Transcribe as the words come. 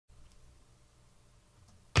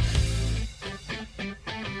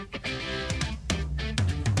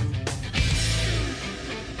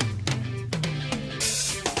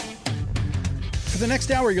the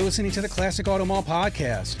next hour, you're listening to the Classic Auto Mall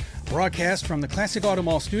podcast, broadcast from the Classic Auto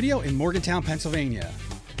Mall studio in Morgantown, Pennsylvania.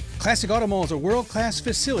 Classic Auto Mall is a world-class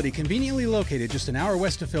facility conveniently located just an hour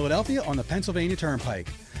west of Philadelphia on the Pennsylvania Turnpike.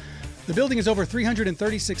 The building is over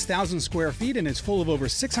 336,000 square feet and is full of over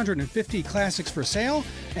 650 classics for sale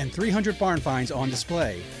and 300 barn finds on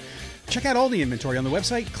display. Check out all the inventory on the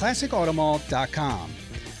website, classicautomall.com.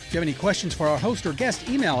 If you have any questions for our host or guest,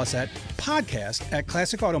 email us at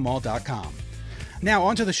podcast@classicautomall.com. Now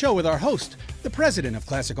on to the show with our host, the president of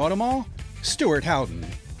Classic Auto Mall, Stewart Howden.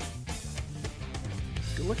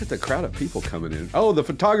 Look at the crowd of people coming in. Oh, the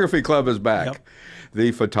photography club is back. Yep.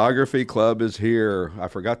 The photography club is here. I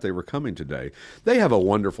forgot they were coming today. They have a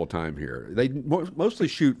wonderful time here. They mostly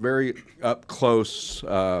shoot very up close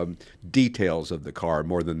details of the car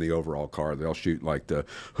more than the overall car. They'll shoot like the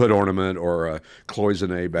hood ornament or a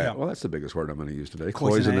cloisonne back. Yeah. Well, that's the biggest word I'm going to use today.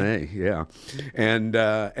 Cloisonne, yeah. And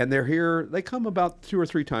they're here. They come about 2 or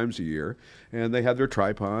 3 times a year, and they have their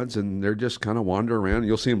tripods, and they're just kind of wandering around.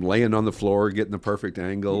 You'll see them laying on the floor, getting the perfect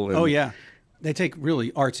angle. And, oh yeah. They take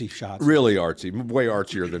really artsy shots. Really artsy, way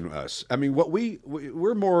artsier than us. I mean, what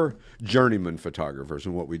we're more journeyman photographers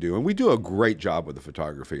in what we do, and we do a great job with the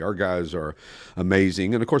photography. Our guys are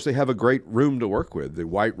amazing, and of course, they have a great room to work with, the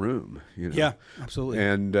white room. You know? Yeah, absolutely.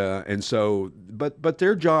 And so, but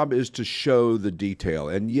their job is to show the detail,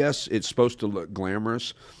 and yes, it's supposed to look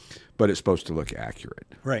glamorous, but it's supposed to look accurate.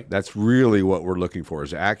 Right. That's really what we're looking for,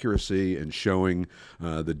 is accuracy and showing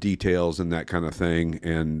the details and that kind of thing.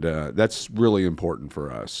 And that's really important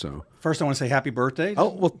for us. So first, I want to say happy birthday. Oh,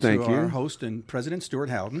 well, thank you. Our host and president, Stewart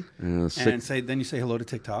Howden. And then you say hello to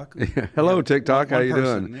TikTok. Yeah. Hello, TikTok. How you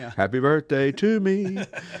doing? Yeah. Happy birthday to me.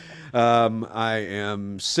 I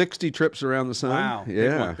am 60 trips around the sun. Wow.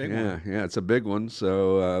 Yeah, big one. Yeah. It's a big one.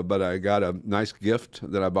 So, but I got a nice gift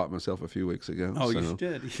that I bought myself a few weeks ago. Oh, you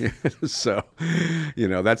did. Yeah, so,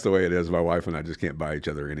 that's the way it is. My wife and I just can't buy each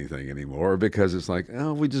other anything anymore because it's like,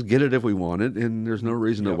 oh, we just get it if we want it, and there's no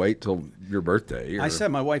reason to wait till your birthday. I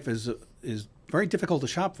said my wife is very difficult to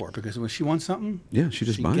shop for because when she wants something, she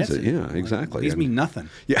just buys it. Yeah, exactly. It leaves me nothing.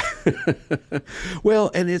 Yeah. Well,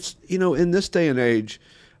 and it's, in this day and age,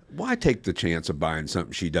 why take the chance of buying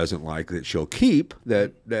something she doesn't like that she'll keep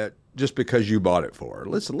that just because you bought it for her?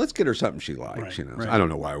 Let's get her something she likes. Right, right. I don't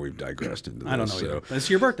know why we've digressed into this. I don't know either. But it's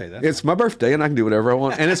your birthday. It's my birthday, and I can do whatever I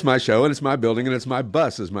want. And it's my show, and it's my building, and it's my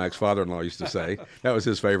bus, as my ex-father-in-law used to say. That was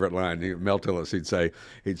his favorite line. Mel Tillis, he'd say,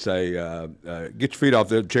 "Get your feet off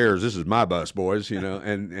the chairs. This is my bus, boys."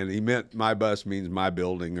 And he meant my bus means my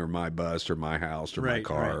building or my bus or my house or my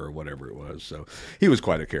car or whatever it was. So he was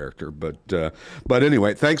quite a character. But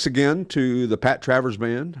anyway, thanks again to the Pat Travers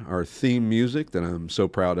Band, our theme music that I'm so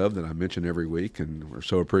proud of, that I mention every week, and we're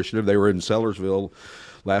so appreciative. They were in Sellersville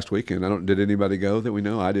last week, and did anybody go that we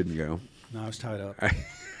know? I didn't go. No, I was tied up.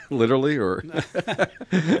 Literally, or I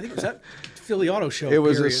think it was that Philly Auto Show. It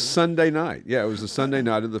was a Sunday night. Yeah, it was a Sunday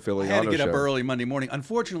night of the Philly Auto Show. I had to get up early Monday morning.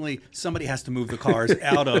 Unfortunately, somebody has to move the cars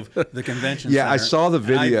out of the convention center. Yeah, I saw the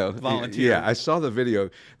video. I volunteered. Yeah, I saw the video.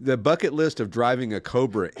 The bucket list of driving a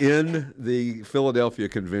Cobra in the Philadelphia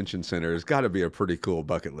Convention Center has got to be a pretty cool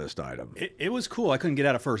bucket list item. It was cool. I couldn't get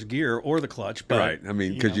out of first gear or the clutch. But, right. I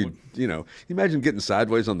mean, because you imagine getting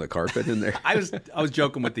sideways on the carpet in there. I was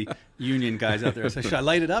joking with the union guys out there. I said, should I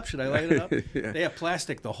light it up? Should I light it up? Yeah. They have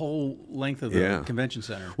plastic the whole length of the convention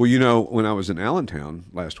center. Well, when I was in Allentown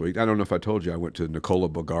last week, I don't know if I told you, I went to Nicola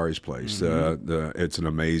Bulgari's place. Mm-hmm. It's an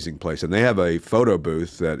amazing place. And they have a photo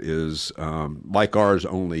booth that is like ours,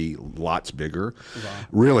 only lots bigger,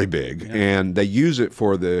 really big. Yeah. And they use it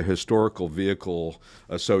for the Historical Vehicle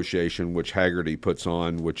Association, which Haggerty puts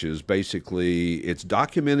on, which is basically, it's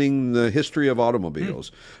documenting the history of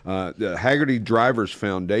automobiles. The Haggerty Drivers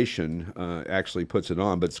Foundation actually puts it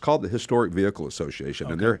on, but it's called the Historic Vehicle Association.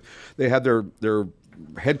 Okay. And they have their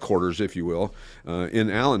headquarters, if you will, in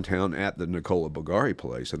Allentown at the Nicola Bulgari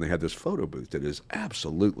place, and they had this photo booth that is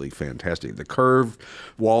absolutely fantastic. The curved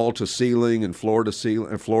wall to ceiling and floor to ceiling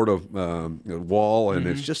and floor to wall, and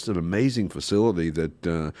it's just an amazing facility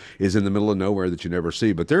that is in the middle of nowhere that you never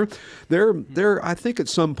see. But they're I think at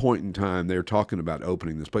some point in time they're talking about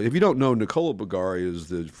opening this place. If you don't know, Nicola Bulgari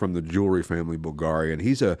is from the jewelry family Bulgari, and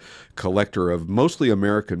he's a collector of mostly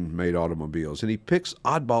American-made automobiles, and he picks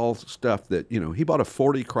oddball stuff that he bought a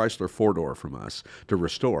 40 Chrysler four-door from us to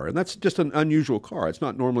restore. And that's just an unusual car. It's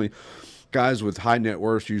not normally guys with high net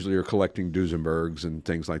worths usually are collecting Duesenbergs and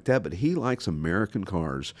things like that, but he likes American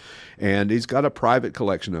cars. And he's got a private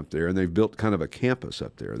collection up there, and they've built kind of a campus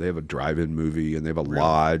up there. They have a drive-in movie, and they have a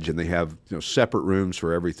lodge, and they have separate rooms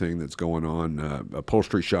for everything that's going on, a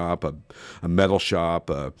upholstery shop, a metal shop,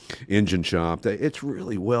 a engine shop. It's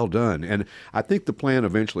really well done. And I think the plan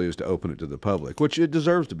eventually is to open it to the public, which it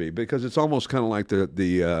deserves to be, because it's almost kind of like the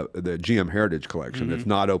GM Heritage Collection that's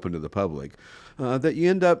not open to the public. That you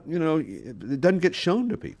end up, it doesn't get shown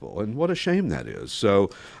to people, and what a shame that is. So,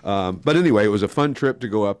 but anyway, it was a fun trip to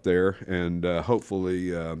go up there, and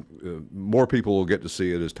hopefully more people will get to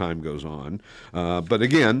see it as time goes on. But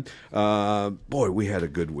again, boy, we had a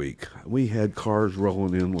good week. We had cars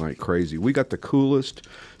rolling in like crazy. We got the coolest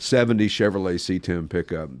 70 Chevrolet C10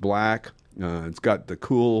 pickup, black. It's got the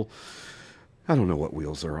cool, I don't know what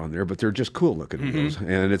wheels are on there, but they're just cool looking wheels.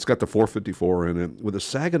 And it's got the 454 in it with a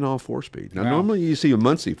Saginaw 4-speed. Now, normally you see a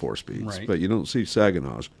Muncie 4-speeds, but you don't see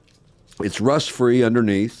Saginaws. It's rust-free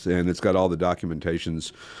underneath, and it's got all the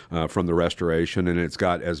documentations from the restoration, and it's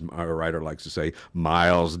got, as our writer likes to say,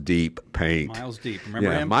 miles deep paint. Miles deep.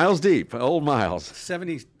 Remember him? Miles deep. Old Miles.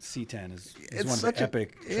 70 C10 is one of the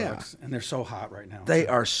epic trucks, and they're so hot right now. They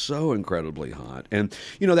are so incredibly hot. And,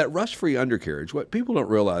 that rust-free undercarriage, what people don't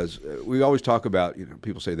realize, we always talk about,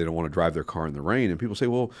 people say they don't want to drive their car in the rain, and people say,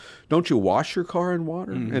 well, don't you wash your car in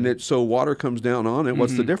water? And so water comes down on it.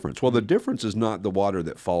 What's the difference? Well, the difference is not the water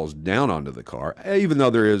that falls down onto the car, even though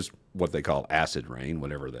there is what they call acid rain,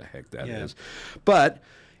 whatever the heck that is. But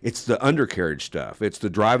it's the undercarriage stuff. It's the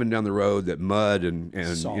driving down the road that mud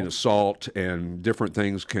and salt and different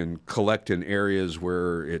things can collect in areas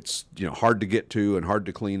where it's hard to get to and hard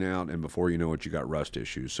to clean out, and before you know it, you got rust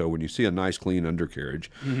issues. So when you see a nice clean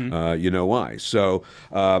undercarriage, you know why. So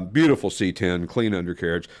beautiful C10, clean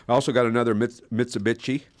undercarriage. I also got another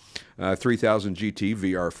Mitsubishi 3000 GT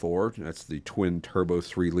VR4. That's the twin turbo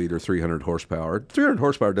 3-liter, 300 horsepower. 300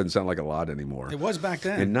 horsepower doesn't sound like a lot anymore. It was back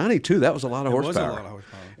then. In 92, that was a lot of horsepower. It was a lot of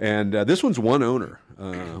horsepower. And this one's one owner.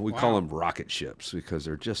 We call them rocket ships because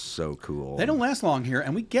they're just so cool. They don't last long here,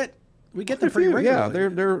 and we get them pretty regularly. Yeah,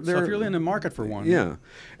 they're so if you're in the market for one. Yeah.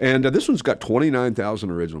 And this one's got 29,000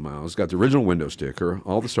 original miles. It's got the original window sticker,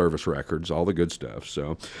 all the service records, all the good stuff.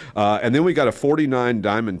 So, and then we got a 49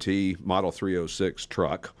 Diamond T Model 306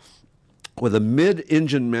 truck with a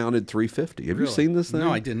mid-engine mounted 350. Have you seen this thing?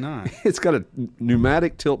 No, I did not. It's got a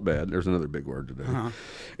pneumatic tilt bed. There's another big word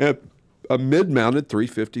today. A mid-mounted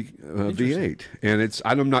 350 V8. And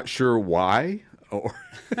I'm not sure why. Or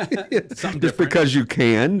just because you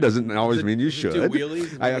can doesn't always mean you should. Do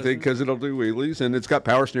wheelies? I think because it'll do wheelies, and it's got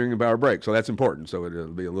power steering and power brakes, so that's important. So it'll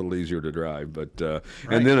be a little easier to drive. But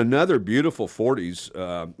and then another beautiful 40s,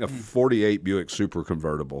 a 48 Buick Super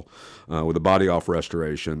convertible with a body off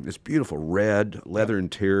restoration. It's beautiful, red leather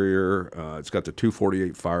interior. It's got the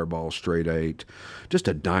 248 Fireball straight 8. Just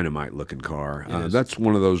a dynamite looking car. That's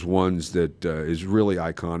one of those ones that is really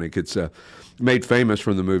iconic. It's made famous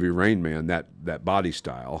from the movie Rain Man, that body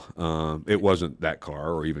style. It wasn't that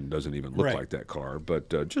car, or doesn't even look like that car,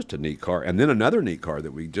 but just a neat car. And then another neat car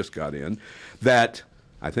that we just got in that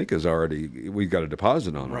I think we've got a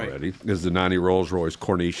deposit on already, is the 90 Rolls-Royce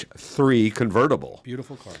Corniche 3 convertible.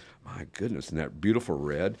 Beautiful car. My goodness, and that beautiful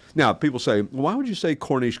red. Now, people say, why would you say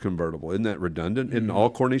Corniche convertible? Isn't that redundant? Isn't all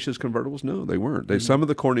Corniches convertibles? No, they weren't. Some of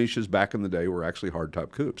the Corniches back in the day were actually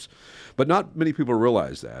hardtop coupes. But not many people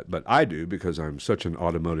realize that. But I do, because I'm such an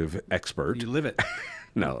automotive expert. You live it.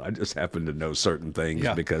 No, I just happen to know certain things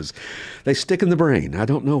because they stick in the brain. I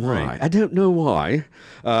don't know why. I don't know why.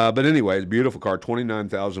 But anyway, it's a beautiful car,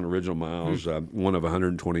 29,000 original miles, one of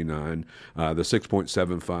 129, the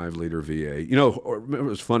 6.75 liter V8. It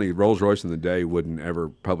was funny, Rolls-Royce in the day wouldn't ever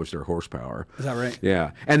publish their horsepower. Is that right?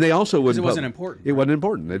 Yeah. And they also wouldn't. It wasn't important. It wasn't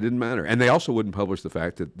important. It didn't matter. And they also wouldn't publish the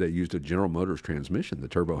fact that they used a General Motors transmission, the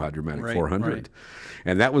Turbo Hydromatic 400. Right.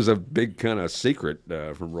 And that was a big kind of secret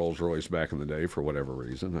from Rolls-Royce back in the day for whatever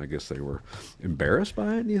reason. I guess they were embarrassed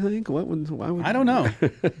by it, do you think? I don't know.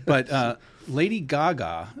 But Lady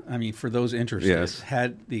Gaga, for those interested,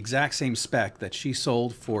 had the exact same spec that she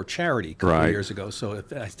sold for charity a couple of years ago. So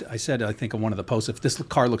I said, I think on one of the posts, if this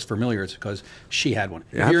car looks familiar, it's because she had one.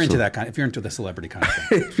 If you're into that if you're into the celebrity kind of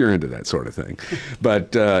thing. If you're into that sort of thing.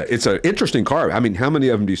 But it's an interesting car. How many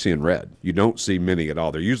of them do you see in red? You don't see many at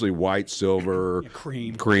all. They're usually white, silver,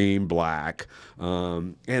 cream, black.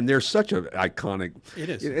 And they're such an iconic. It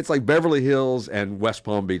is. It's like Beverly Hills and West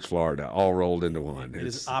Palm Beach, Florida, all rolled into one. It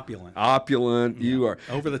is opulent. You are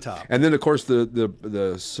over the top. And then, of course,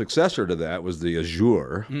 the successor to that was the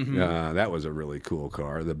Azure. That was a really cool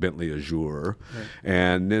car, the Bentley Azure. Right.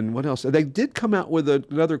 And then what else? They did come out with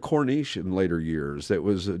another Corniche in later years. That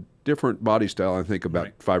was different body style, I think, about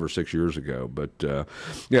 5 or 6 years ago. But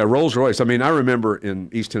yeah, Rolls Royce. I mean, I remember in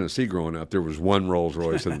East Tennessee growing up, there was one Rolls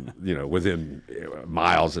Royce, and within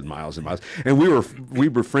miles and miles and miles. And we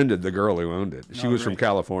befriended the girl who owned it. She was from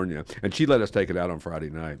California, and she let us take it out on Friday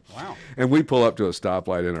night. Wow! And we pull up to a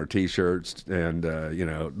stoplight in our T-shirts, and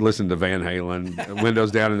listen to Van Halen,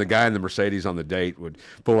 windows down, and the guy in the Mercedes on the date would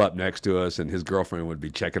pull up next to us, and his girlfriend would be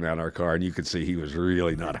checking out our car, and you could see he was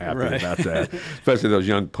really not happy about that, especially those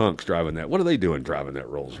young punks driving that. What are they doing driving that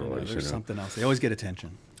Rolls Royce? There's something else. They always get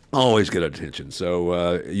attention. Always get attention.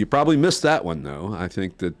 So you probably missed that one, though. I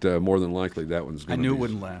think that more than likely that one's going to I knew it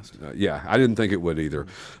wouldn't last. Yeah, I didn't think it would either.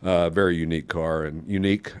 Very unique car, and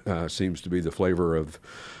unique seems to be the flavor of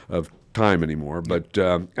time anymore. But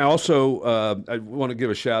also, I want to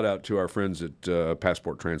give a shout out to our friends at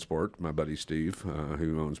Passport Transport, my buddy Steve,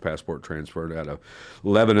 who owns Passport Transport out of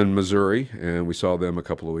Lebanon, Missouri, and we saw them a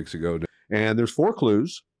couple of weeks ago. And there's 4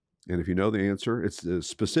 clues, and if you know the answer, it's the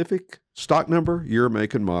specific stock number, year,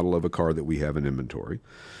 make, and model of a car that we have in inventory.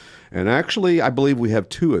 And actually, I believe we have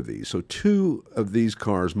 2 of these. So 2 of these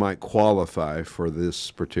cars might qualify for this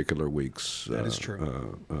particular week's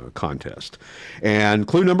contest. And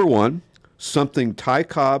clue number 1, something Ty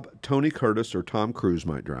Cobb, Tony Curtis, or Tom Cruise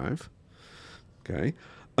might drive. Okay.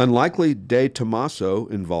 Unlikely De Tomaso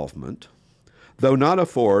involvement. Though not a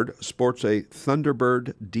Ford, sports a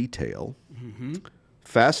Thunderbird detail. Mm-hmm.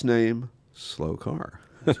 Fast name, slow car.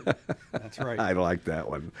 That's right. I like that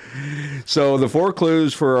one. So the 4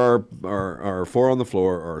 clues for our 4 on the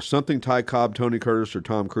floor are something Ty Cobb, Tony Curtis, or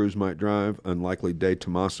Tom Cruise might drive, unlikely De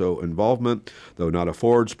Tomaso involvement, though not a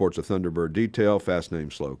Ford, sports a Thunderbird detail, fast name,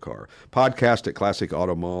 slow car. Podcast at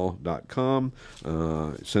classicautomall.com.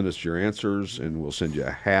 Send us your answers, and we'll send you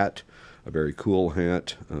a hat. A very cool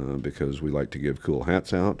hat, because we like to give cool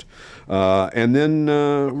hats out. And then,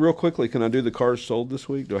 real quickly, can I do the cars sold this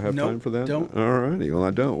week? Do I have time for that? Don't. All righty. Well,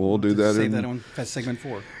 I don't. We'll do that. Save that on segment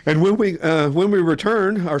 4. And when we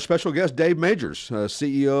return, our special guest, Dave Majors,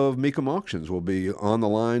 CEO of Mecum Auctions, will be on the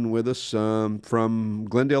line with us from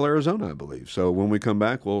Glendale, Arizona, I believe. So when we come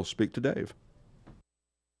back, we'll speak to Dave.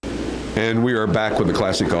 And we are back with the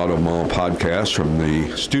Classic Auto Mall podcast from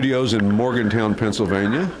the studios in Morgantown,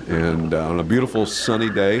 Pennsylvania, and on a beautiful sunny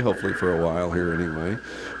day, hopefully for a while here anyway,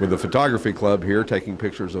 with the photography club here taking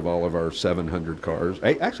pictures of all of our 700 cars.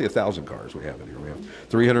 Actually, 1,000 cars we have in here. We have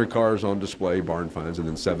 300 cars on display, barn finds, and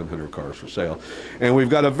then 700 cars for sale. And we've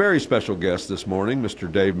got a very special guest this morning,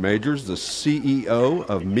 Mr. Dave Majors, the CEO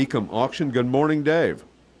of Mecum Auction. Good morning, Dave.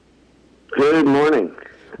 Good morning.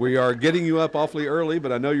 We are getting you up awfully early,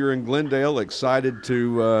 but I know you're in Glendale, excited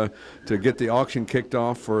to get the auction kicked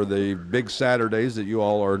off for the big Saturdays that you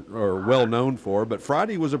all are well known for. But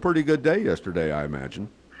Friday was a pretty good day yesterday, I imagine.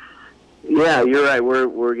 Yeah, you're right.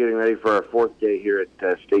 We're getting ready for our 4th day here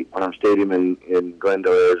at State Farm Stadium in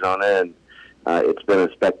Glendale, Arizona, and it's been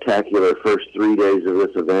a spectacular first 3 days of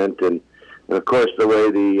this event. And of course, the way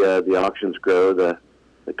the auctions grow, the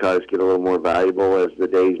cars get a little more valuable as the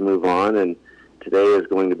days move on. And today is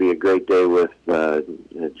going to be a great day with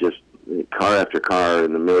just car after car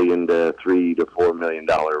in the $1 million to $3 to $4 million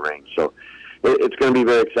range. So it's going to be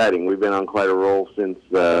very exciting. We've been on quite a roll since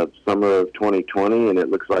summer of 2020, and it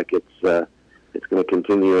looks like it's going to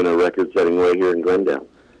continue in a record-setting way here in Glendale.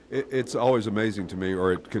 It's always amazing to me,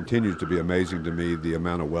 or it continues to be amazing to me, the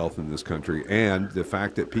amount of wealth in this country, and the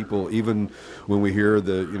fact that people, even when we hear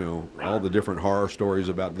all the different horror stories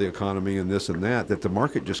about the economy and this and that the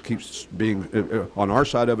market just keeps being, on our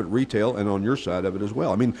side of it, retail, and on your side of it as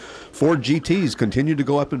well. I mean, Ford GTs continue to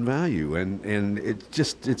go up in value, and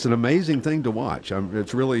it's an amazing thing to watch.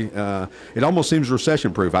 It's really, it almost seems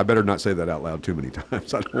recession-proof. I better not say that out loud too many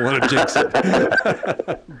times. I don't want to jinx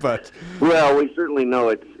it. But well, we certainly know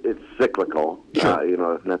it's cyclical,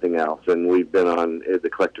 sure. If nothing else. And we've been on, the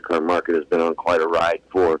collector car market has been on quite a ride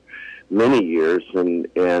for many years, and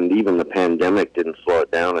even the pandemic didn't slow it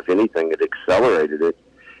down. If anything, it accelerated it.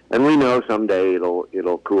 And we know someday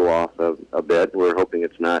it'll cool off a bit. We're hoping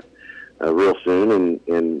it's not real soon.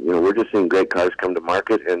 And we're just seeing great cars come to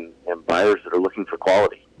market and buyers that are looking for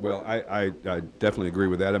quality. Well, I definitely agree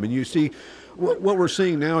with that. I mean, you see, what we're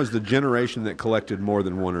seeing now is the generation that collected more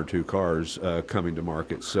than 1 or 2 cars coming to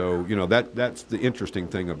market. So, that's the interesting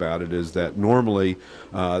thing about it, is that normally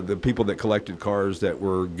the people that collected cars that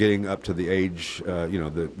were getting up to the age,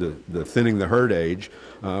 the thinning the herd age,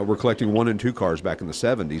 were collecting 1 and 2 cars back in the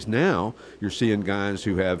 70s. Now you're seeing guys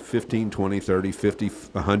who have 15, 20, 30, 50,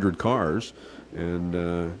 100 cars,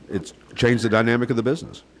 and it's changed the dynamic of the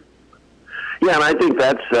business. Yeah, and I think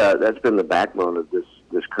that's been the backbone of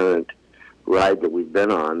this current ride that we've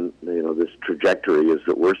been on. This trajectory is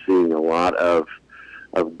that we're seeing a lot of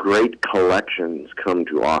great collections come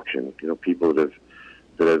to auction. People that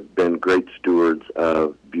have been great stewards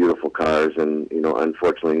of beautiful cars, and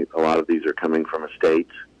unfortunately, a lot of these are coming from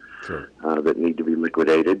estates that need to be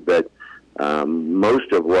liquidated. But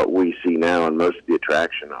most of what we see now, and most of the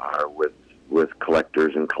attraction, are with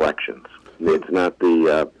collectors and collections. It's not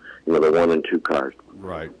the the 1 and 2 cars.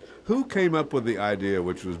 Right. Who came up with the idea,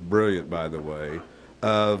 which was brilliant, by the way,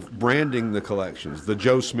 of branding the collections, the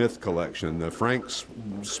Joe Smith collection, the Frank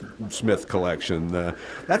Smith collection?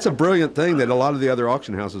 That's a brilliant thing that a lot of the other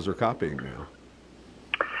auction houses are copying now.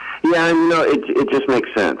 Yeah, it just makes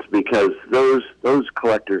sense because those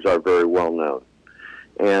collectors are very well known,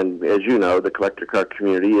 and as you know, the collector car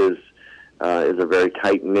community is a very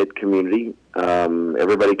tight knit community.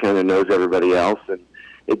 Everybody kind of knows everybody else, and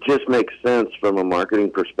it just makes sense from a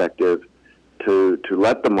marketing perspective to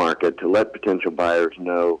let the market, to let potential buyers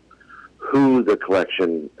know who the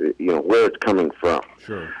collection, where it's coming from.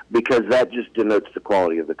 Sure. Because that just denotes the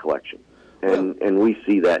quality of the collection. And we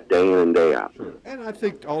see that day in and day out. Sure. And I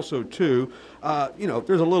think also, too,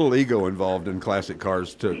 there's a little ego involved in classic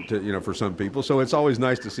cars to for some people. So it's always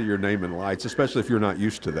nice to see your name in lights, especially if you're not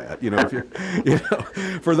used to that. If you're,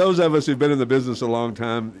 for those of us who've been in the business a long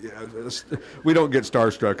time, we don't get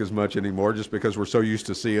starstruck as much anymore just because we're so used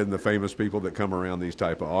to seeing the famous people that come around these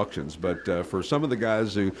type of auctions. But for some of the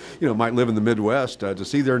guys who, might live in the Midwest, to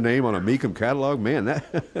see their name on a Mecum catalog, man,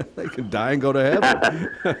 they can die and go to heaven.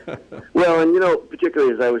 Well, and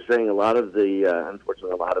particularly as I was saying,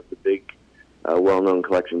 unfortunately, a lot of the big, well-known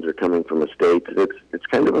collections are coming from estates. It's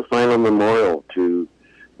kind of a final memorial to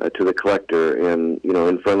the collector, and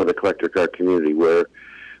in front of the collector car community, where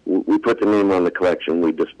we put the name on the collection,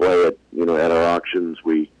 we display it, at our auctions,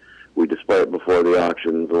 we display it before the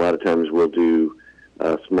auctions. A lot of times we'll do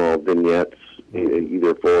small vignettes,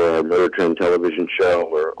 either for our Motor Trend television show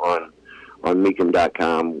or on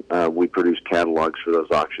Mecum.com. We produce catalogs for those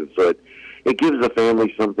auctions, so it gives the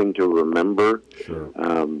family something to remember,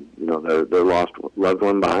 their lost loved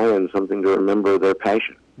one by, and something to remember their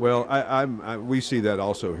passion. Well, we see that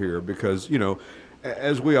also here because,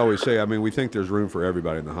 as we always say, we think there's room for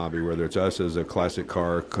everybody in the hobby, whether it's us as a classic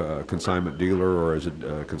car consignment dealer or as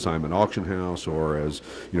a consignment auction house or as,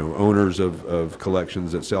 owners of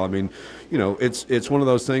collections that sell. It's one of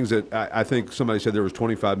those things that I think somebody said there was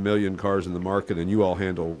 25 million cars in the market, and you all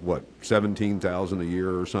handle, 17,000 a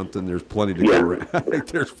year or something? There's plenty to go around. I think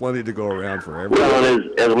there's plenty to go around for everybody. Well,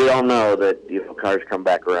 and as we all know, that cars come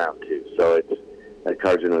back around too. So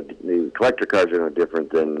the collector cars are no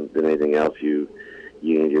different than anything else. You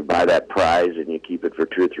buy that prize and you keep it for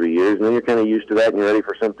 2 or 3 years, and then you're kind of used to that and you're ready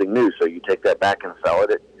for something new. So you take that back and sell it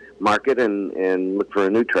at market and look for a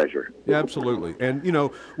new treasure. Yeah, absolutely. And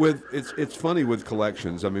it's funny with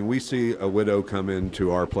collections. We see a widow come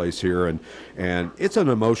into our place here, and it's an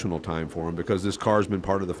emotional time for them because this car's been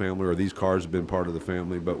part of the family, or these cars have been part of the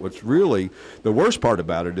family. But what's really the worst part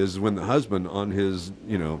about it is when the husband, on his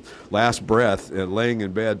last breath, laying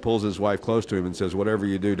in bed, pulls his wife close to him and says, "Whatever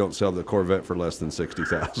you do, don't sell the Corvette for less than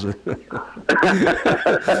 $60,000."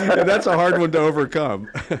 And that's a hard one to overcome.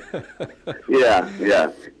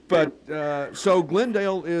 Yeah. But so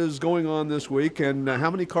Glendale is going on this week, and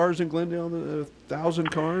how many cars in Glendale?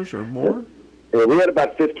 1,000 cars or more? Yeah, we had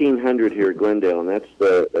about 1,500 here at Glendale, and that's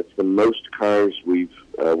the most cars we've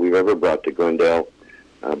ever brought to Glendale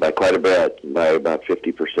by quite a bit, by about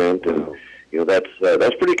 50%. And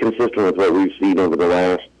that's pretty consistent with what we've seen over the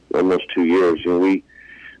last almost 2 years.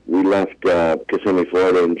 We left Kissimmee,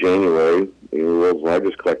 Florida in January, the world's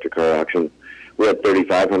largest collector car auction. We had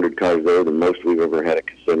 3,500 cars there, the most we've ever had at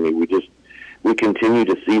Kissimmee. We continue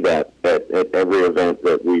to see that at every event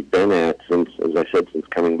that we've been at since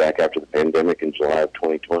coming back after the pandemic in July of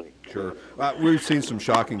 2020. Sure. We've seen some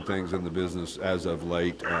shocking things in the business as of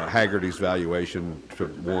late. Haggerty's valuation to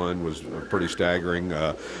one was pretty staggering.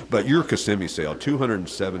 But your Kissimmee sale,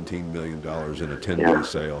 $217 million in a 10-day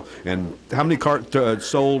sale. And how many cars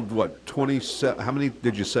sold, 27? How many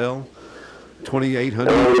did you sell?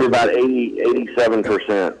 2,800? About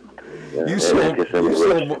 87%.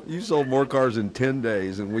 You sold more cars in 10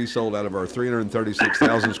 days than we sold out of our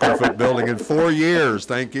 336,000 square foot building in 4 years.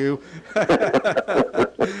 Thank you.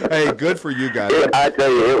 Hey, good for you guys. I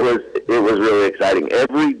tell you, it was really exciting.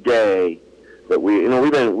 Every day that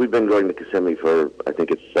we've been going to Kissimmee for, I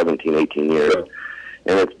think it's 17, 18 years,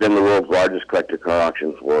 and it's been the world's largest collector car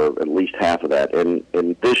auction for at least half of that. And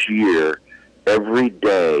this year, every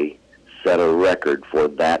day set a record for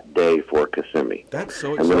that day for Kissimmee. That's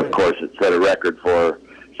so exciting. And then, of course, it set a record for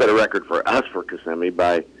us for Kissimmee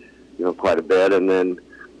by, quite a bit. And then,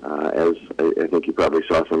 as I think think you probably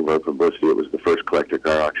saw some of our publicity. It was the first collector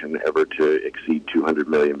car auction ever to exceed $200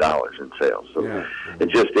 million in sales. So yeah.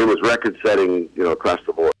 it was record-setting, across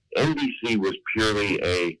the board. NBC was purely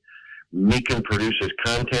a Mecum produces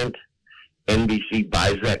content, NBC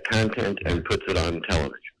buys that content and puts it on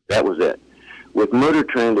television. That was it. With Motor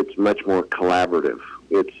Trend, it's much more collaborative.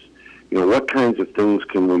 It's, what kinds of things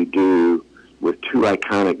can we do with two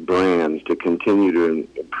iconic brands to continue to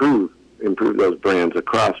improve those brands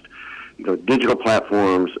across, digital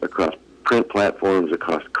platforms, across print platforms,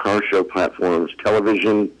 across car show platforms,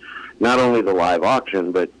 television, not only the live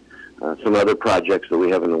auction, but some other projects that we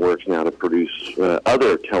have in the works now to produce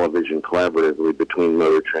other television collaboratively between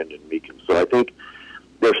Motor Trend and Mecum. So I think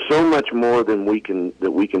there's so much more that we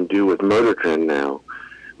can do with Motor Trend now,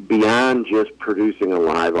 beyond just producing a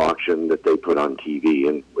live auction that they put on TV,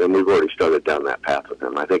 and we've already started down that path with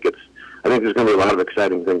them. I think there's going to be a lot of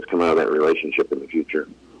exciting things come out of that relationship in the future.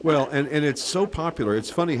 Well, and it's so popular. It's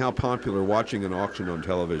funny how popular watching an auction on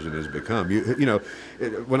television has become.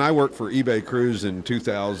 When I worked for eBay Cruise in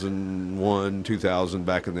 2001, 2000,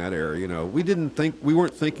 back in that era, we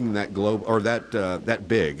weren't thinking that global or that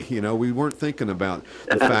big. We weren't thinking about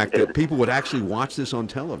the fact that people would actually watch this on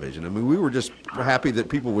television. I mean, we were just happy that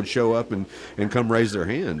people would show up and come raise their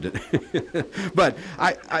hand. But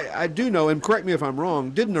I do know, and correct me if I'm wrong,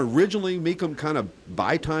 didn't originally Mecum kind of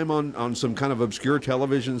buy time on some kind of obscure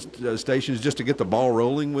television stations just to get the ball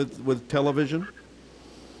rolling with television?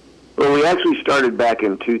 Well, we actually started back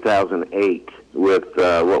in 2008 with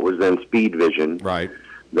what was then Speed Vision. Right.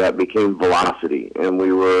 That became Velocity, and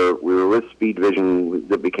we were with Speed Vision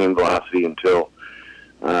that became Velocity until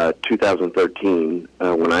 2013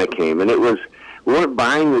 when I came, and we weren't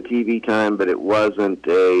buying the TV time, but it wasn't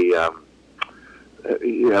I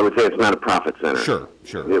would say it's not a profit center. Sure.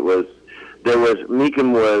 There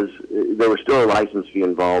was still a license fee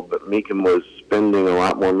involved, but Mecum was spending a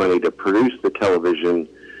lot more money to produce the television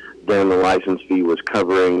than the license fee was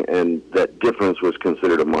covering, and that difference was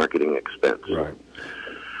considered a marketing expense. Right.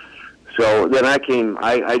 So then I joined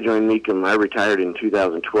Mecum. I retired in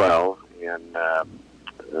 2012, and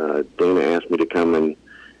Dana asked me to come and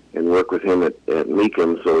work with him at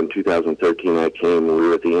Mecum. So in 2013 I came, and we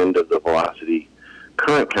were at the end of the Velocity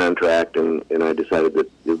current contract, and I decided that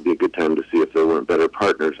it would be a good time to see if there weren't better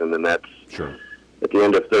partners, and then that's sure. At the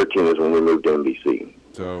end of 13 is when we moved to NBC.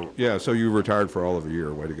 So so you retired for all of a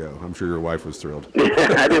year. Way to go! I'm sure your wife was thrilled.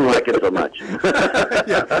 I didn't like it so much.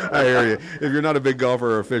 Yeah, I hear you. If you're not a big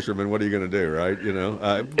golfer or a fisherman, what are you going to do, right? And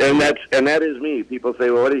that is me. People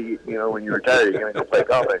say, well, what are you? When you retire, you're going to go play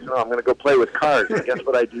golf. I say, no, I'm going to go play with cars. And guess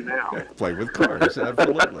what I do now? Play with cars,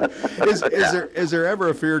 absolutely. Is there ever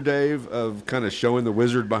a fear, Dave, of kind of showing the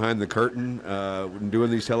wizard behind the curtain when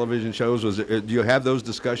doing these television shows? Do you have those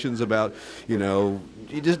discussions about, you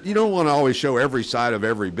don't want to always show every side of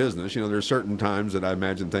every business. There's certain times that I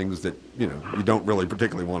imagine things that you don't really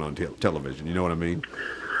particularly want on television. You know what I mean?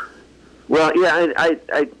 Well, yeah, I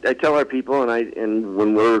tell our people, and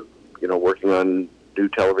when we're working on new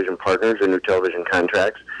television partners or new television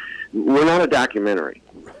contracts, we're not a documentary.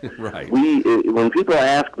 Right. When people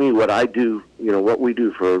ask me what I do, what we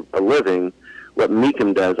do for a living, what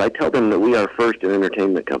Mecum does, I tell them that we are first an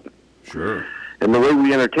entertainment company. Sure. And the way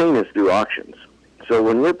we entertain is through auctions. So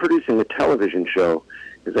when we're producing a television show,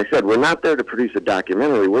 as I said, we're not there to produce a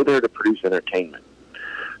documentary. We're there to produce entertainment.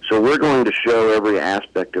 So we're going to show every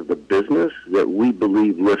aspect of the business that we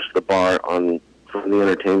believe lifts the bar from the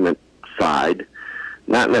entertainment side,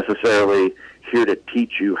 not necessarily here to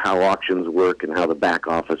teach you how auctions work and how the back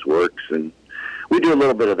office works. And we do a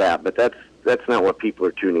little bit of that, but that's not what people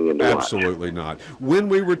are tuning in to watch. Absolutely not. When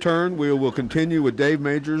we return, we will continue with Dave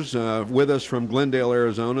Majors with us from Glendale,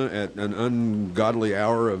 Arizona at an ungodly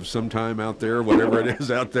hour of some time out there, whatever it is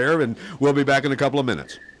out there, and we'll be back in a couple of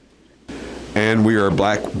minutes. And we are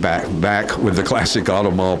back with the Classic Auto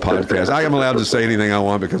Mall podcast. I am allowed to say anything I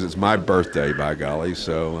want because it's my birthday, by golly.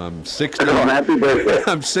 So I'm 60. Oh, happy birthday.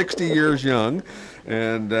 I'm 60 years young,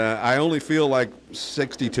 and I only feel like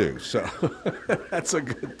 62. So that's a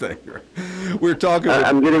good thing. We're talking.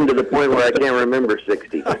 I'm getting to the point where I can't remember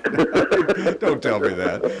 60. Don't tell me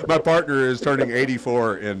that. My partner is turning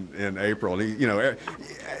 84 in April, and he,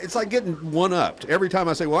 it's like getting one-upped. Every time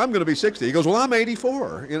I say, well, I'm going to be 60, he goes, well, I'm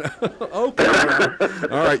 84. Okay.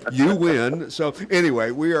 All right, you win. So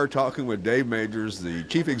anyway, we are talking with Dave Majors, the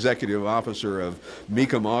Chief Executive Officer of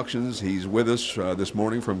Mecum Auctions. He's with us this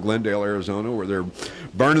morning from Glendale, Arizona, where they're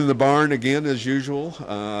burning the barn again as usual.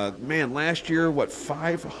 Man, last year, what,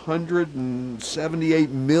 578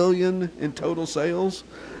 million in total sales?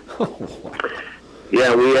 Oh, wow.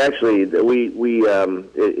 Yeah, we actually,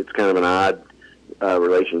 it's kind of an odd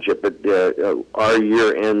relationship. But our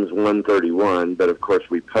year ends 1/31, but of course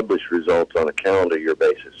we publish results on a calendar year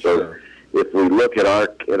basis. So Sure. if we look at our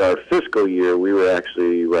fiscal year, we were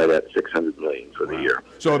actually right at $600 million for the year.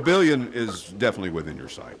 So $1 billion is definitely within your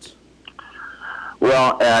sights.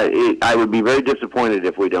 Well, I would be very disappointed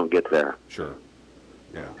if we don't get there. Sure.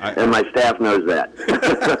 Yeah. And my staff knows that.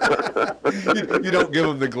 You don't give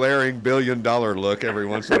them the glaring $1 billion look every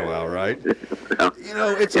once in a while, right? You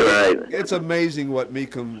know, it's amazing what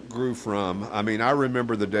Mecum grew from. I mean, I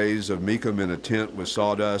remember the days of Mecum in a tent with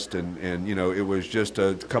sawdust, and you know, it was just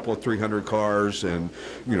a couple of 300 cars, and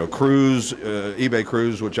you know, Cruise, eBay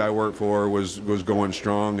Cruise, which I worked for, was going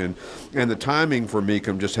strong, and the timing for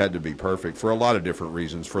Mecum just had to be perfect for a lot of different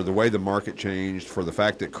reasons, for the way the market changed, for the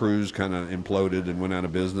fact that Cruise kind of imploded and went out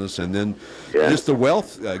of business, and then just the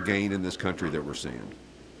wealth gain in this country that we're seeing.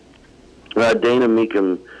 Dana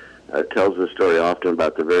Mecum tells the story often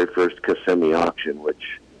about the very first Kissimmee auction,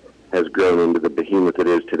 which has grown into the behemoth it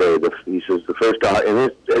is today. He says the first,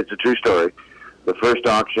 and it's a true story, the first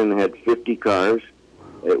auction had 50 cars.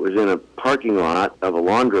 It was in a parking lot of a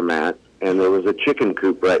laundromat, and there was a chicken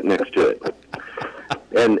coop right next to it.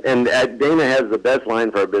 And Dana has the best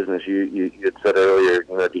line for our business. You had said earlier,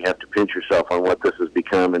 you know, you have to pinch yourself on what this has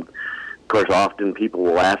become. And, of course, often people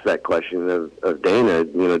will ask that question of Dana.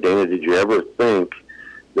 You know, Dana, did you ever think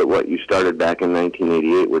that what you started back in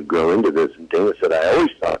 1988 would grow into this? And Dana said, I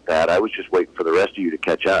always thought that. I was just waiting for the rest of you to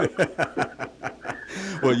catch up.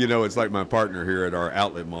 Well, you know, it's like my partner here at our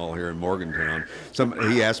outlet mall here in Morgantown.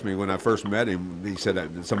 He asked me when I first met him, he said that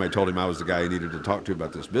somebody told him I was the guy he needed to talk to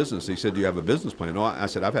about this business. He said, do you have a business plan? No, I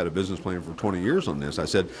said, I've had a business plan for 20 years on this. I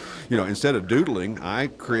said, you know, instead of doodling, I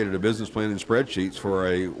created a business plan in spreadsheets for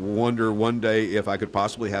a wonder one day if I could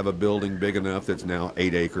possibly have a building big enough that's now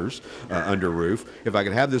 8 acres under roof. If I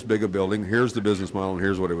could have this big a building, here's the business model and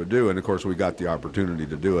here's what it would do. And, of course, we got the opportunity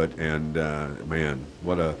to do it. And, man,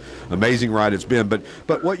 what a amazing ride it's been. But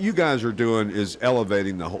what you guys are doing is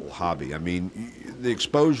elevating the whole hobby. I mean, the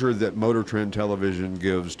exposure that Motor Trend Television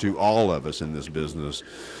gives to all of us in this business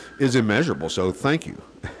is immeasurable. So thank you.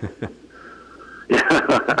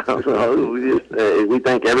 Well, we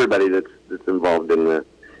thank everybody that's involved in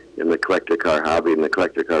the collector car hobby and the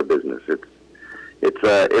collector car business. It's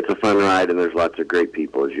a fun ride, and there's lots of great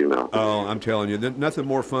people, as you know. Oh, I'm telling you, nothing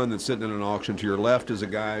more fun than sitting in an auction. To your left is a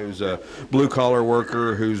guy who's a blue-collar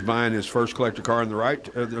worker who's buying his first collector car, and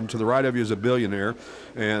to the right of you is a billionaire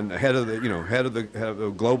and head of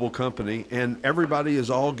a global company, and everybody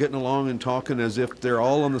is all getting along and talking as if they're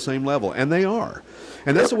all on the same level, and they are.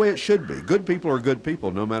 And that's the way it should be. Good people are good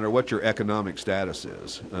people, no matter what your economic status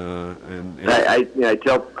is. I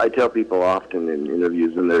tell people often in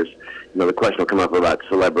interviews, and there's, you know, the question will come up about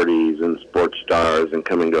celebrities and sports stars and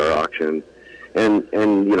coming to our auction, and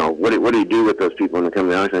you know, what do you do with those people when they come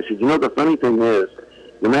to the auction? I said, you know, the funny thing is,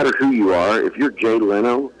 no matter who you are, if you're Jay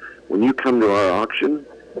Leno, when you come to our auction,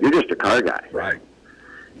 you're just a car guy, right?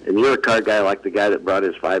 And you're a car guy like the guy that brought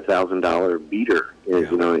his $5,000 beater,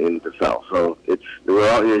 you know, in to sell. So we're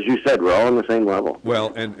all, as you said, we're all on the same level.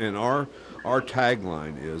 Well, and our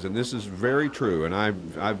tagline is, and this is very true, and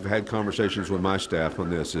I've had conversations with my staff on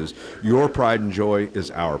this, is your pride and joy is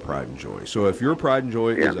our pride and joy. So if your pride and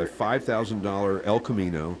joy is a $5,000 El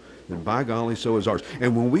Camino, then by golly, so is ours.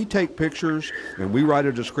 And when we take pictures and we write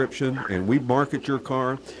a description and we market your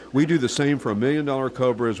car, we do the same for $1 million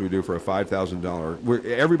Cobra as we do for a $5,000.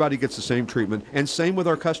 Everybody gets the same treatment, and same with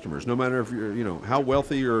our customers. No matter if you're, you know, how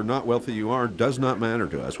wealthy or not wealthy you are, does not matter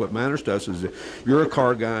to us. What matters to us is that you're a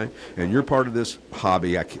car guy and you're part of this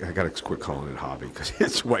hobby. I got to quit calling it hobby because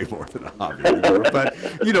it's way more than a hobby anymore, but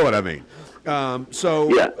you know what I mean.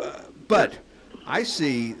 But I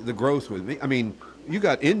see the growth with me. I mean, you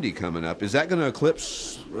got Indy coming up. Is that going to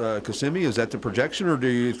eclipse Kissimmee? Is that the projection, or do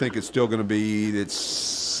you think it's still going to be its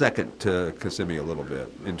second to Kissimmee a little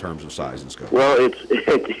bit in terms of size and scope? Well,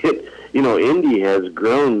 you know, Indy has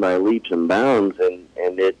grown by leaps and bounds, and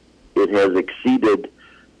it has exceeded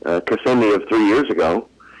Kissimmee of 3 years ago.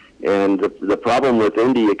 And the problem with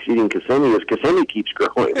Indy exceeding Kissimmee is Kissimmee keeps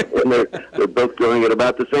growing, and they're both growing at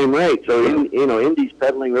about the same rate. So you know, Indy's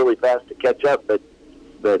pedaling really fast to catch up, but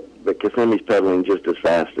Kissimmee's pedaling just as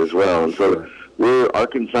fast as well. And so our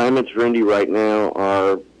consignments for Indy right now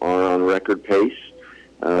are on record pace.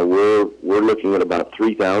 We're looking at about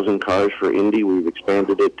 3,000 cars for Indy. We've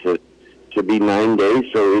expanded it to be 9 days,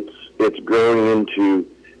 so it's growing into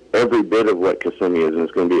every bit of what Kissimmee is, and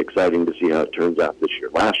it's going to be exciting to see how it turns out this year.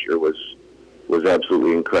 Last year was was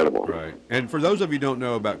absolutely incredible. Right. And for those of you who don't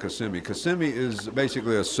know about Kissimmee is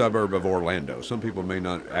basically a suburb of Orlando. Some people may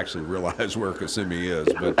not actually realize where Kissimmee is,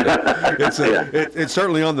 but it's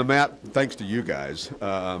certainly on the map thanks to you guys.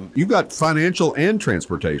 You've got financial and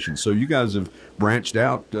transportation, so you guys have branched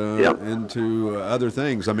out into other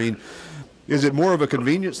things. I mean, is it more of a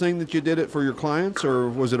convenience thing that you did it for your clients, or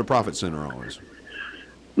was it a profit center always?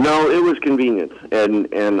 No, it was convenience,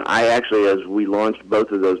 and I actually, as we launched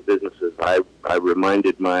both of those businesses, I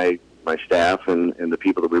reminded my staff and the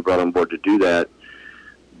people that we brought on board to do that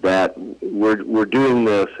we're doing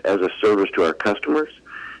this as a service to our customers,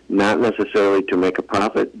 not necessarily to make a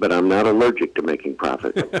profit, but I'm not allergic to making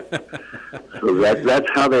profit. So that's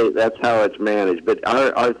how it's managed. But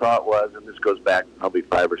our thought was, and this goes back probably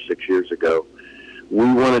 5 or 6 years ago, we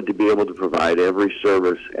wanted to be able to provide every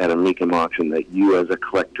service at a Mecum auction that you as a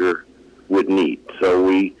collector would need. So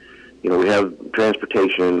we have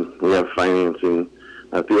transportation, we have financing,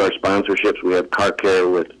 through our sponsorships, we have car care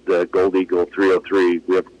with the Gold Eagle 303.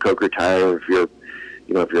 We have Coker Tire if you're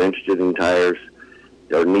interested in tires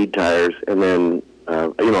or need tires, and then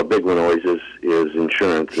a big one always is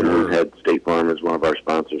insurance. Sure. And we've had State Farm as one of our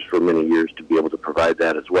sponsors for many years to be able to provide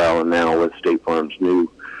that as well. And now with State Farm's new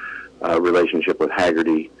relationship with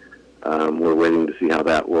Hagerty, we're waiting to see how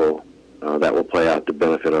that will play out to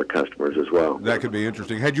benefit our customers as well. That could be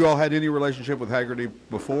interesting. Had you all had any relationship with Hagerty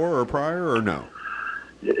before or prior, or no?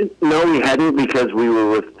 No, we hadn't, because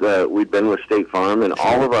we'd been with State Farm, and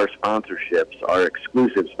all of our sponsorships are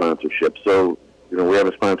exclusive sponsorships. So, we have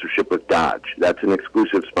a sponsorship with Dodge. That's an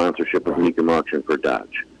exclusive sponsorship with Mecum Auction for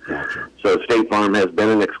Dodge. Gotcha. So State Farm has been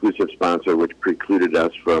an exclusive sponsor, which precluded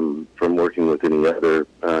us from working with any other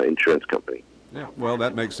insurance company. Yeah, well,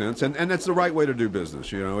 that makes sense, and that's the right way to do business.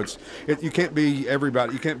 You can't be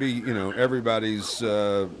everybody. You can't be everybody's.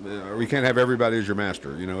 You can't have everybody as your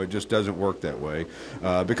master. It just doesn't work that way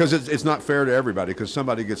because it's not fair to everybody. Because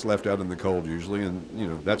somebody gets left out in the cold usually,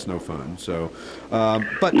 and that's no fun. So,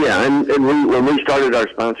 but yeah, and when we started our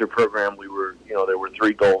sponsor program, we were there were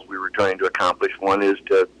 3 goals we were trying to accomplish. One is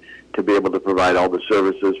to be able to provide all the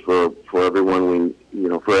services for everyone.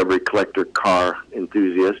 For every collector car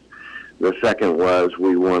enthusiast. The second was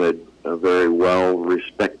we wanted a very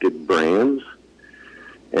well-respected brands,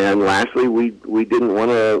 and lastly, we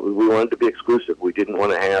wanted to be exclusive. We didn't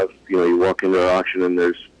want to have you walk into our auction and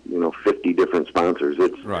there's 50 different sponsors.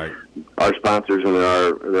 It's right. Our sponsors, and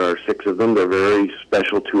there are 6 of them. They're very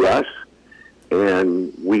special to us,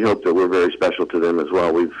 and we hope that we're very special to them as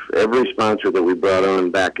well. Every sponsor that we brought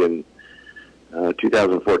on back in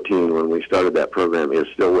 2014, when we started that program, is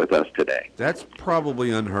still with us today. That's probably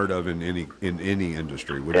unheard of in any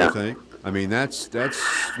industry, would you think? I mean, that's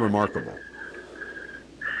remarkable.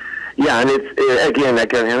 Yeah, and that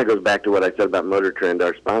kind of goes back to what I said about Motor Trend.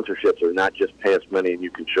 Our sponsorships are not just pay us money and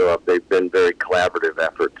you can show up. They've been very collaborative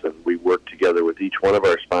efforts, and we work together with each one of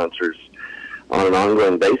our sponsors on an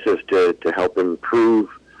ongoing basis to help improve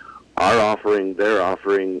our offering, their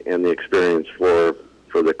offering, and the experience for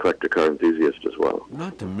the collector car enthusiast as well.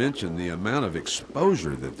 Not to mention the amount of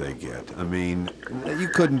exposure that they get. I mean, you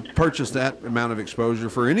couldn't purchase that amount of exposure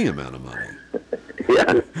for any amount of money.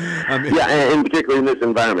 Yeah, and particularly in this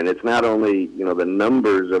environment, it's not only the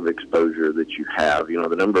numbers of exposure that you have,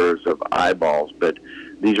 the numbers of eyeballs, but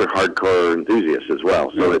these are hardcore enthusiasts as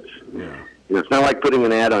well. So it's not like putting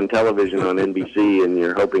an ad on television on NBC and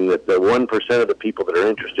you're hoping that the 1% of the people that are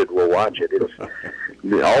interested will watch it. It's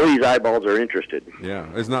all these eyeballs are interested. Yeah,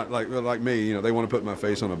 it's not like me. They want to put my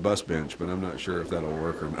face on a bus bench, but I'm not sure if that'll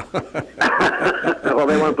work or not. Well,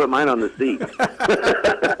 they want to put mine on the seat.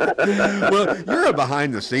 Well, you're a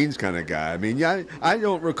behind-the-scenes kind of guy. I mean, I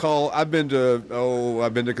don't recall. I've been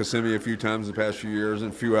to Kissimmee a few times the past few years,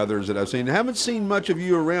 and a few others that I've seen. I haven't seen much of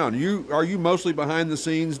you around. Are you mostly behind the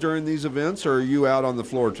scenes during these events, or are you out on the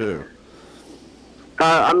floor too?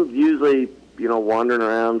 I'm usually wandering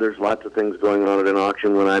around. There's lots of things going on at an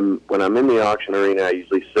auction. When I'm in the auction arena, I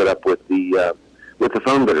usually sit up with the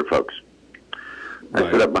phone bidder folks. Right.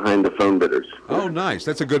 I sit up behind the phone bidders. Oh, nice.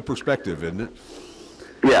 That's a good perspective, isn't it?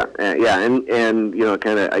 Yeah, and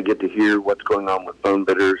kind of I get to hear what's going on with phone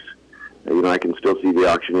bidders. I can still see the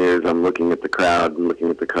auctioneers. I'm looking at the crowd and looking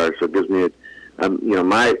at the cars. So it gives me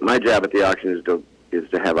my job at the auction is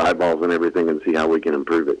to have eyeballs on everything and see how we can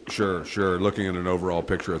improve it. Sure. Looking at an overall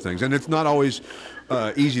picture of things. And it's not always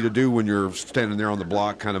easy to do when you're standing there on the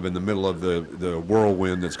block kind of in the middle of the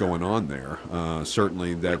whirlwind that's going on there.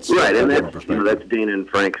 Certainly that's... Right, and that's Dana and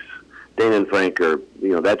Frank are,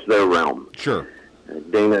 that's their realm. Sure.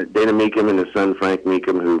 Dana Mecum and his son Frank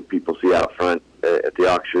Mecum, who people see out front at the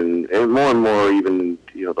auction, and more even,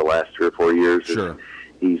 the last 3 or 4 years. Sure.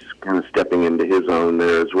 he's kind of stepping into his own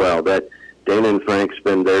there as well. That Dana and Frank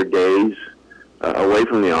spend their days away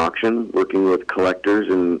from the auction, working with collectors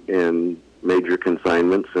and major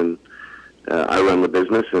consignments, and I run the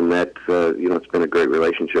business, and that it's been a great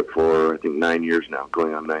relationship for I think 9 years now,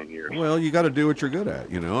 going on 9 years. Well, you got to do what you're good at.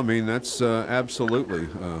 I mean, that's absolutely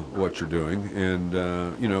what you're doing. And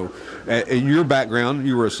in your background,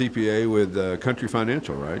 you were a CPA with Country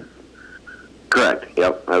Financial, right? Correct.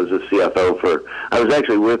 Yep. I was a CFO I was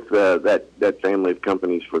actually with that family of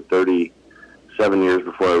companies for 37 years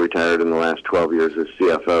before I retired, in the last 12 years as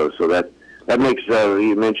CFO. So that makes,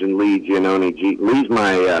 you mentioned Lee Giannone. Lee's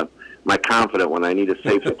my confidant when I need a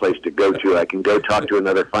safe place to go to. I can go talk to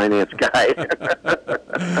another finance guy.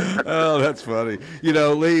 Oh, that's funny.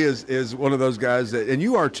 Lee is one of those guys that, and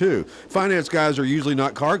you are too. Finance guys are usually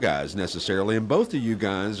not car guys necessarily, and both of you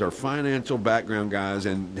guys are financial background guys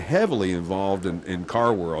and heavily involved in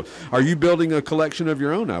car world. Are you building a collection of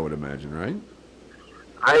your own, I would imagine, right?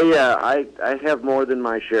 I have more than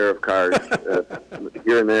my share of cars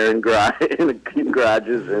here and there in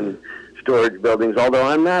garages and storage buildings. Although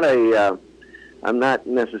I'm not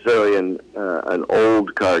necessarily an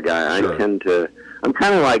old car guy. Sure. I'm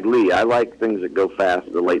kind of like Lee. I like things that go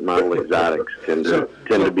fast. The late model exotics tend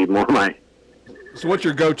to be more my. So what's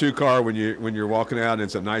your go-to car when you're walking out and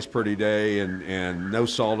it's a nice pretty day and no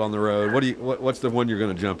salt on the road? What's the one you're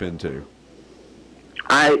going to jump into?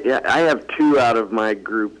 I have two out of my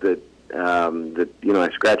group that I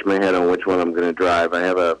scratch my head on which one I'm going to drive. I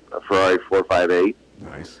have a Ferrari 458.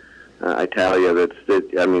 Nice. Italia. That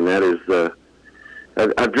is the.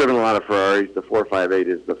 I've driven a lot of Ferraris. The 458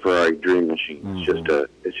 is the Ferrari dream machine. Mm-hmm.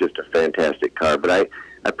 It's just a fantastic car. But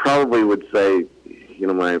I probably would say,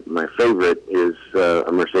 my favorite is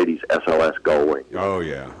a Mercedes SLS Gullwing. Oh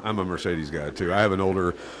yeah, I'm a Mercedes guy too. I have an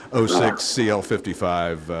older 06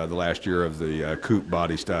 CL55, the last year of the coupe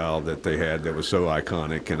body style that they had that was so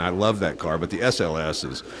iconic, and I love that car. But the SLS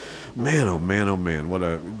is, man, oh man, what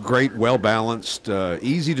a great, well-balanced,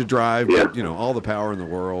 easy to drive, but all the power in the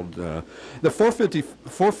world. The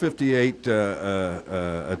 458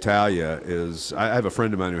 Italia is, I have a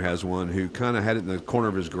friend of mine who has one who kind of had it in the corner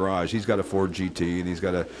of his garage. He's got a Ford GT, and he's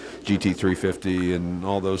got a GT350 and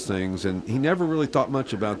all those things, and he never really thought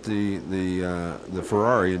much about the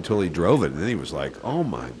Ferrari until he drove it, and then he was like, oh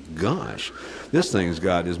my gosh, this thing's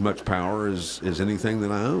got as much power as anything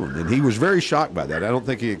that I own. And he was very shocked by that. I don't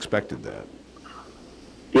think he expected that.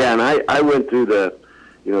 Yeah, and I went through the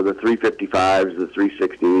 355s, the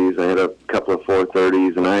 360s. I had a couple of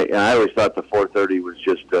 430s, and I always thought the 430 was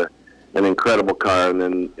just an incredible car. And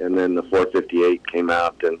then the 458 came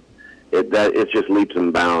out, and it's just leaps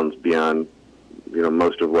and bounds beyond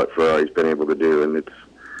most of what Ferrari's been able to do. And it's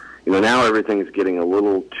now everything is getting a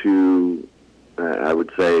little too, I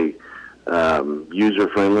would say, user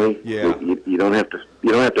friendly. Yeah. You don't have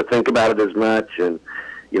to think about it as much, and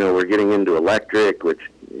we're getting into electric, which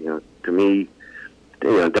to me,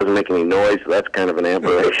 it doesn't make any noise, so that's kind of an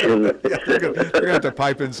aberration. You're gonna have to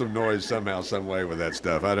pipe in some noise somehow, some way with that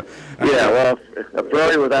stuff. Well, a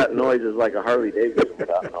Ferrari without noise is like a Harley Davidson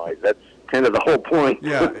without noise. That's kind of the whole point.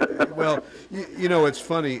 Yeah, well, it's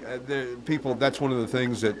funny. That's one of the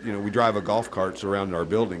things that we drive a golf carts around our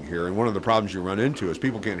building here, and one of the problems you run into is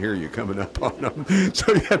people can't hear you coming up on them,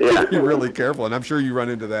 so you have to be really careful. And I'm sure you run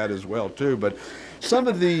into that as well too. But some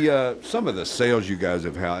of the sales you guys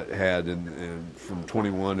have had from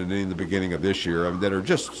 21 and in the beginning of this year that are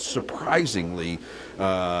just surprisingly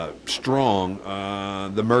strong.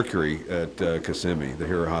 The Mercury at Kissimmee, the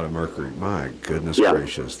Hirohata Mercury. My goodness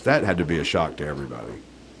gracious, that had to be a shock to everybody.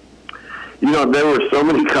 There were so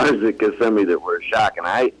many cars at Kissimmee that were a shock, and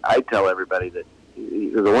I tell everybody that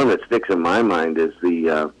the one that sticks in my mind is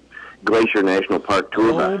the Glacier National Park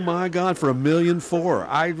tour bus. Oh my God! For $1.4 million.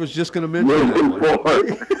 I was just going to mention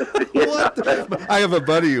that. What? I have a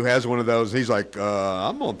buddy who has one of those. He's like,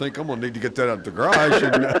 I'm going to need to get that out of the garage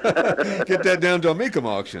and get that down to a Mecum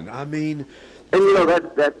auction. I mean, and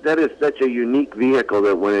that is such a unique vehicle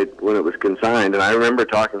that when it was consigned, and I remember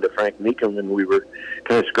talking to Frank Mecum, and we were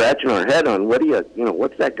kind of scratching our head on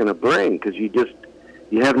what's that going to bring, because you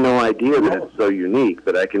have no idea that it's so unique.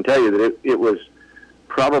 But I can tell you that it was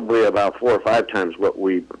probably about 4 or 5 times what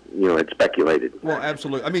we had speculated. Well,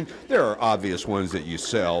 absolutely. I mean, there are obvious ones that you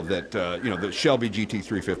sell that the Shelby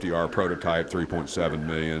GT350R prototype, $3.7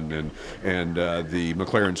 million, and the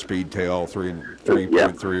McLaren Speedtail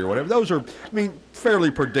 3.3 or whatever. Those are,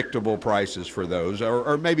 fairly predictable prices for those,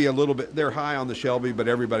 or maybe a little bit. They're high on the Shelby, but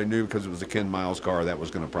everybody knew because it was a Ken Miles car that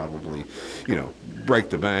was going to probably, break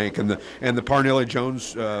the bank. And the Parnelli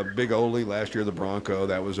Jones Big Ole last year, the Bronco,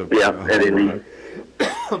 that was a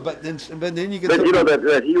but then you get. But you know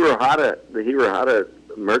that Hero Hada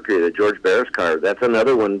Mercury, the George Barris car. That's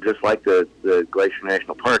another one, just like the Glacier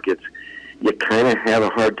National Park. You kind of have a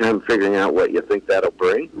hard time figuring out what you think that'll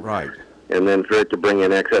bring. Right. And then for it to bring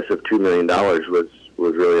in excess of $2 million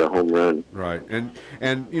was really a home run. Right, and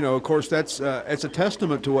you know, of course, that's it's a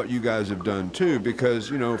testament to what you guys have done too, because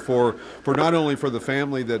you know, for not only for the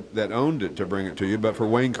family that owned it to bring it to you, but for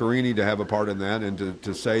Wayne Carini to have a part in that, and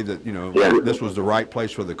to say that, you know, this was the right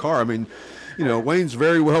place for the car. I mean, you know, Wayne's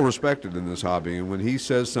very well respected in this hobby, and when he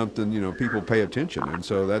says something, you know, people pay attention, and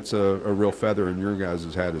so that's a real feather in your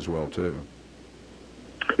guys' hat as well too.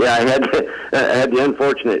 Yeah, I had the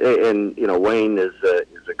unfortunate, and you know, Wayne is a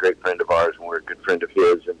great friend of ours, and we're a good friend of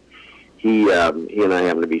his, and he and I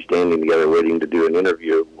happened to be standing together waiting to do an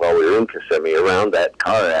interview while we were in Kissimmee around that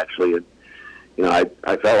car, actually, and you know, I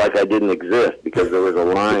felt like I didn't exist because there was a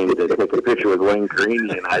line to take a picture with Wayne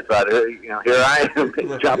Carini, and I thought, hey, you know, here I am,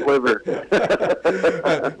 chopped liver.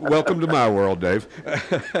 Welcome to my world, Dave.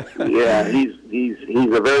 Yeah, he's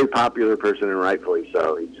a very popular person, and rightfully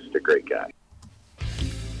so. He's just a great guy.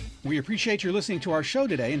 We appreciate your listening to our show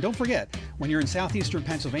today, and don't forget, when you're in southeastern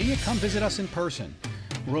Pennsylvania, come visit us in person.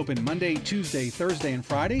 We're open Monday, Tuesday, Thursday, and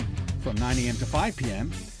Friday from 9 a.m. to 5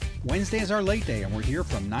 p.m. Wednesday is our late day, and we're here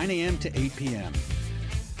from 9 a.m. to 8 p.m.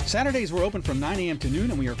 Saturdays we're open from 9 a.m. to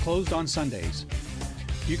noon, and we are closed on Sundays.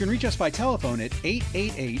 You can reach us by telephone at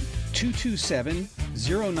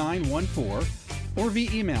 888-227-0914 or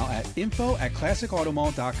via email at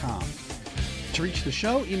info@classicautomall.com. To reach the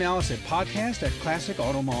show, email us at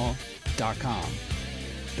podcast@classicautomall.com.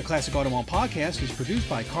 The Classic Auto Mall podcast is produced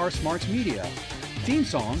by Car Smarts Media. Theme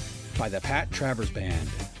song by the Pat Travers Band.